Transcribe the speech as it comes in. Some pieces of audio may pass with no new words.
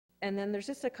And then there's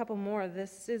just a couple more.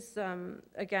 This is,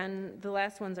 again, the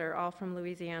last ones are all from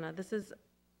Louisiana. This is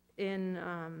in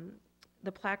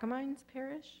the Plaquemines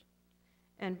Parish.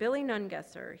 And Billy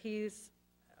Nungesser, he's,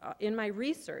 in my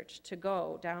research to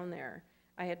go down there,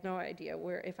 I had no idea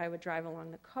if I would drive along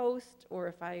the coast or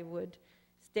if I would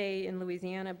stay in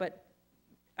Louisiana. But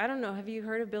I don't know, have you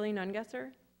heard of Billy Nungesser?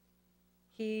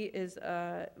 He is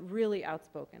really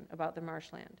outspoken about the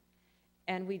marshland.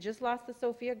 And we just lost the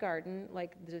Sophia Garden,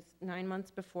 like just 9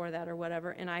 months before that or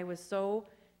whatever, and I was so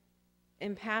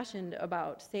impassioned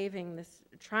about saving this,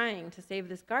 trying to save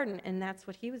this garden, and that's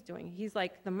what he was doing. He's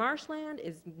like, the marshland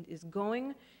is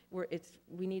going where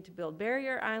we need to build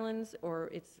barrier islands,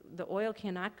 or the oil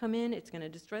cannot come in, it's going to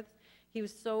destroy this. He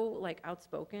was so like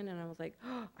outspoken, and I was like,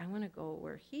 oh, I want to go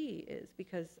where he is,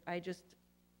 because I just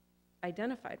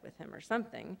identified with him or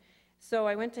something. So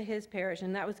I went to his parish,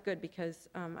 and that was good because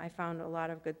I found a lot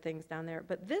of good things down there.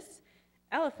 But this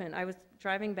elephant, I was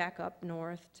driving back up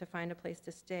north to find a place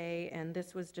to stay, and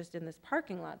this was just in this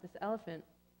parking lot, this elephant.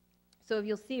 So if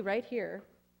you'll see right here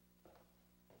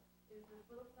is this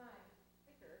little sign,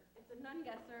 sticker. It's a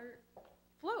Nungesser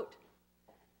float,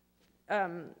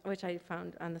 which I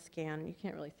found on the scan. You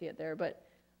can't really see it there, but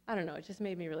I don't know. It just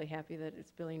made me really happy that it's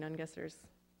Billy Nungesser's,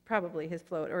 probably his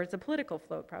float, or it's a political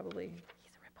float, probably.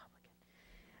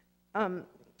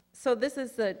 So this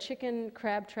is the chicken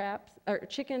crab traps, or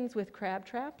chickens with crab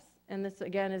traps, and this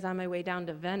again is on my way down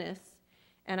to Venice.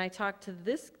 And I talked to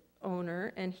this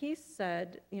owner, and he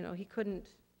said, you know, he couldn't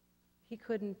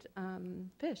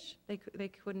fish. They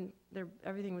couldn't.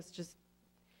 Everything was just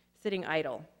sitting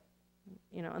idle,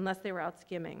 you know, unless they were out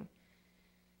skimming.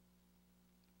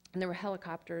 And there were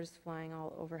helicopters flying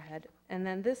all overhead. And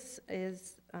then this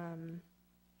is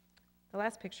the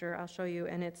last picture I'll show you,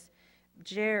 and it's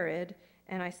Jared,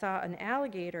 and I saw an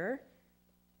alligator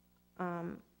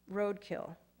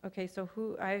roadkill. Okay, so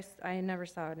I never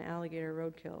saw an alligator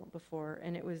roadkill before,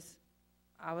 and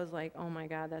I was like, oh my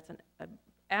God, that's an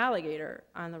alligator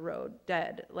on the road,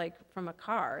 dead, like from a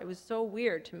car. It was so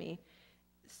weird to me.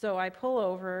 So I pull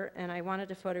over, and I wanted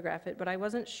to photograph it, but I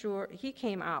wasn't sure. He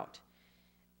came out,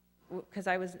 because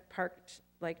I was parked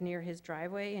like near his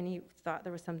driveway, and he thought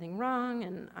there was something wrong,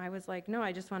 and I was like, no,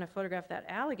 I just want to photograph that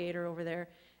alligator over there.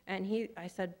 And I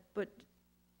said, but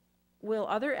will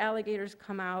other alligators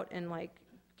come out and like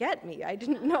get me? I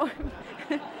didn't know.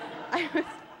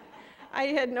 I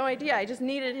had no idea. I just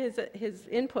needed his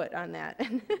input on that.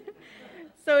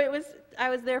 So I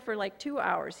was there for like 2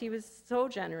 hours. He was so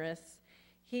generous.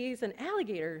 He's an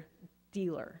alligator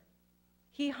dealer.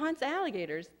 He hunts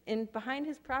alligators behind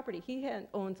his property. He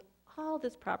owns all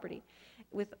this property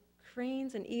with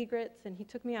cranes and egrets, and he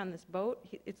took me on this boat.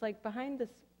 It's like behind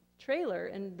this trailer,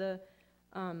 and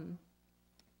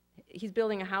he's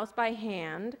building a house by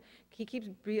hand. He keeps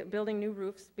building new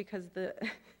roofs because the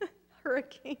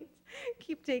hurricanes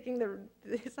keep taking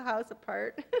his house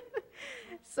apart.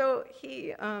 So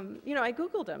he, you know, I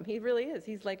Googled him. He really is.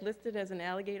 He's like listed as an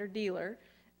alligator dealer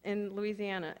in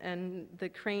Louisiana, and the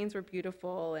cranes were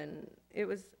beautiful, and it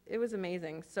was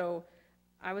amazing. So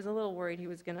I was a little worried he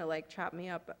was gonna like chop me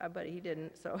up, but he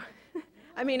didn't. So,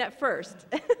 I mean, at first,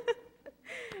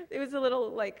 it was a little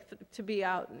like to be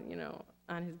out, you know,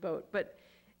 on his boat. But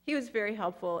he was very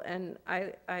helpful, and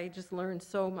I just learned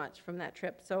so much from that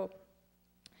trip. So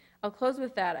I'll close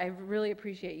with that. I really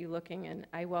appreciate you looking, and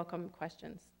I welcome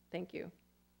questions. Thank you.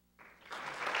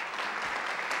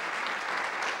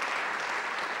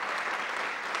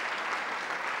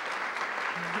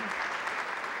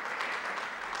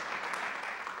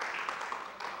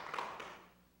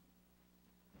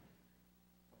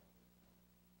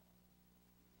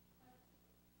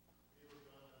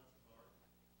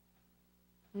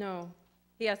 No.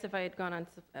 He asked if I had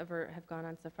ever have gone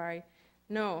on safari.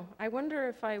 No. I wonder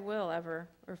if I will ever,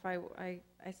 or if I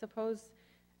suppose,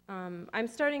 I'm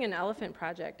starting an elephant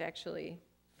project, actually.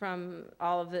 From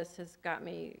all of this has got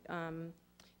me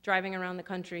driving around the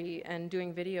country and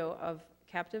doing video of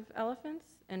captive elephants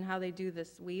and how they do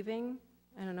this weaving.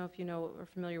 I don't know if you know or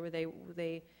familiar where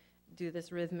they do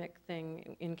this rhythmic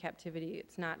thing in captivity.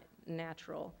 It's not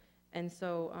natural. And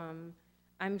so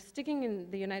I'm sticking in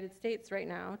the United States right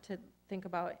now to think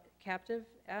about captive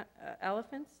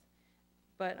elephants,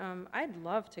 but I'd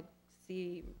love to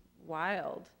see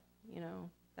wild, you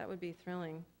know, that would be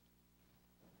thrilling.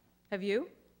 Have you?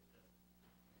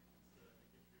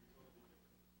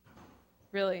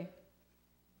 Really?